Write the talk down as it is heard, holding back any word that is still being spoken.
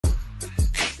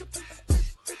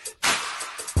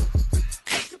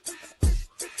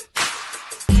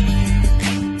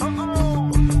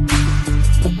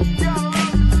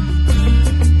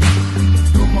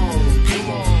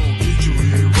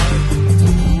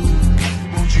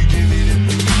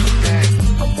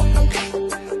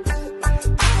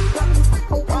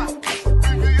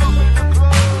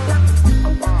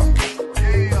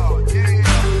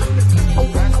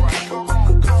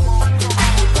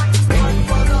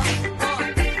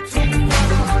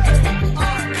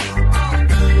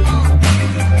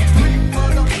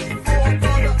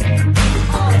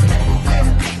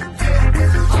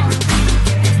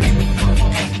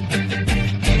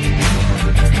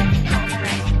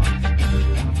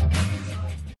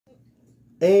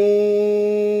And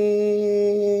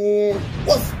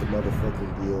what's the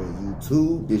motherfucking deal,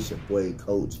 YouTube? This your boy,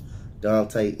 Coach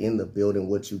Dante, in the building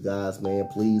with you guys, man.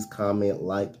 Please comment,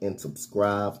 like, and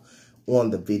subscribe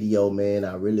on the video, man.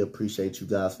 I really appreciate you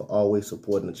guys for always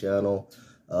supporting the channel.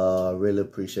 Really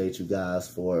appreciate you guys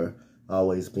for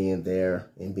always being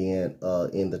there and being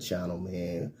in the channel,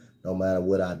 man. No matter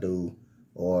what I do,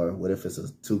 or what if it's a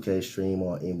 2K stream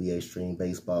or NBA stream,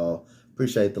 baseball.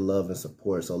 Appreciate the love and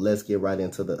support. So let's get right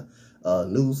into the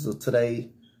news of today.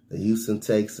 The Houston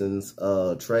Texans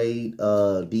trade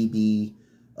DB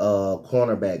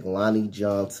cornerback Lonnie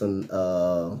Johnson.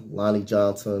 Lonnie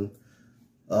Johnson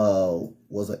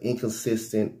was an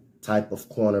inconsistent type of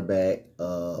cornerback.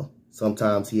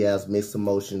 Sometimes he has mixed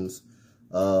emotions.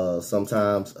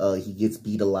 Sometimes he gets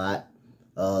beat a lot.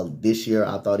 This year,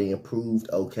 I thought he improved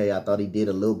okay. I thought he did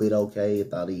a little bit okay. I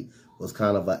thought he was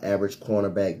kind of an average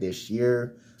cornerback this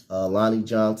year. Lonnie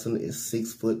Johnson is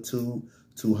 6'2",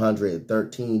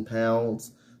 213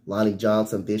 pounds. Lonnie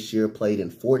Johnson this year played in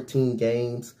 14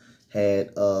 games,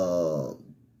 had 3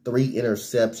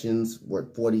 interceptions,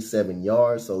 worth 47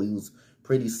 yards. So he was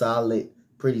pretty solid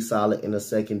in the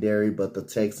secondary. But the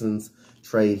Texans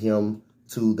trade him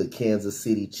to the Kansas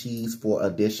City Chiefs for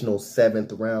additional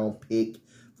 7th round pick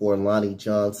for Lonnie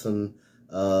Johnson.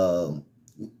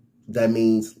 That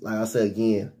means, like I said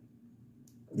again,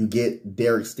 you get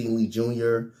Derek Stingley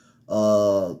Jr.,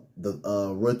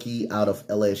 the rookie out of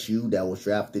LSU that was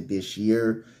drafted this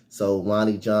year. So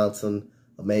Lonnie Johnson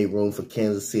made room for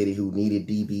Kansas City, who needed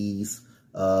DBs.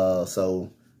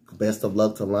 So best of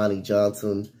luck to Lonnie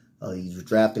Johnson. He was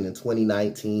drafted in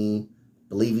 2019. I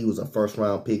believe he was a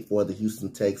first-round pick for the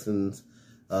Houston Texans.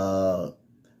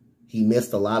 He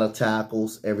missed a lot of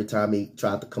tackles every time he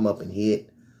tried to come up and hit.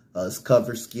 His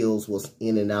coverage skills was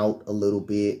in and out a little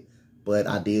bit, but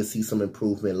I did see some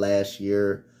improvement last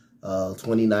year.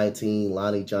 2019,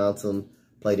 Lonnie Johnson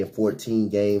played in 14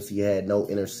 games. He had no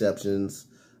interceptions,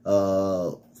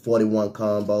 41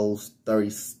 combos,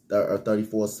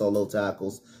 34 solo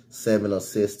tackles, 7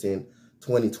 assistant.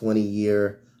 2020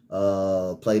 year,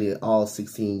 played in all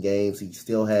 16 games. He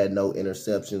still had no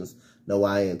interceptions, no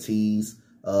INTs.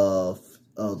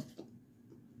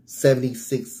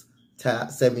 76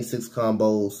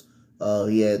 combos.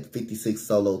 He had 56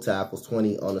 solo tackles,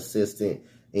 20 unassisted.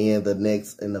 And the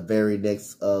very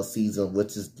next season,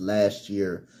 which is last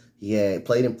year, he had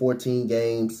played in 14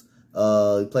 games.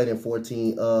 He played in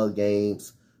 14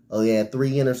 games. He had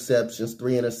 3 interceptions.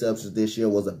 3 interceptions this year.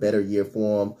 Was a better year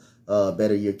for him.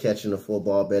 Better year catching the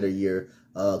football. Better year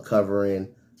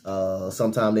covering.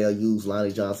 Sometimes they'll use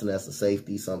Lonnie Johnson as a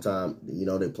safety. Sometimes,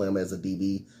 they play him as a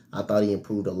DB. I thought he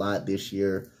improved a lot this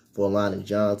year for Lonnie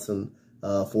Johnson.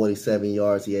 47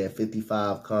 yards. He had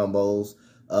 55 combos.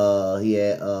 He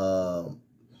had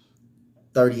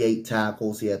 38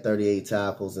 tackles. He had 38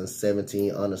 tackles and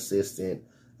 17 unassisted.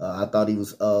 I thought he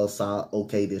was solid,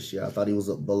 okay this year. I thought he was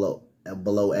below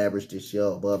average this year,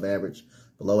 above average,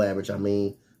 below average, I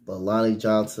mean. But Lonnie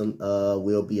Johnson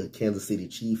will be a Kansas City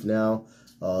Chief now.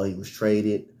 He was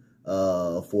traded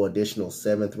for additional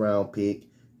 7th round pick,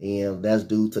 and that's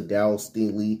due to Derek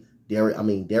Stingley Jr.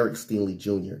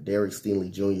 Derek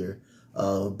Stingley Jr.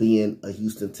 Being a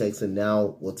Houston Texan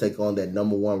now will take on that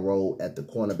 #1 role at the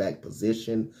cornerback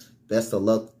position. Best of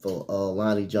luck for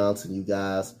Lonnie Johnson, you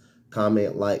guys.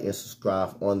 Comment, like, and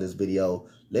subscribe on this video.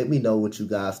 Let me know what you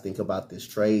guys think about this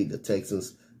trade. The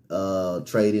Texans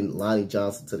trading Lonnie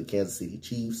Johnson to the Kansas City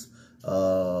Chiefs.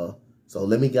 So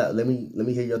let me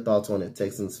hear your thoughts on it,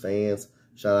 Texans fans.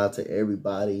 Shout out to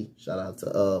everybody. Shout out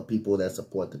to people that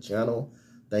support the channel.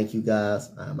 Thank you guys.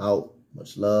 I'm out.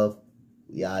 Much love.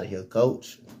 We out of here,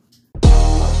 Coach.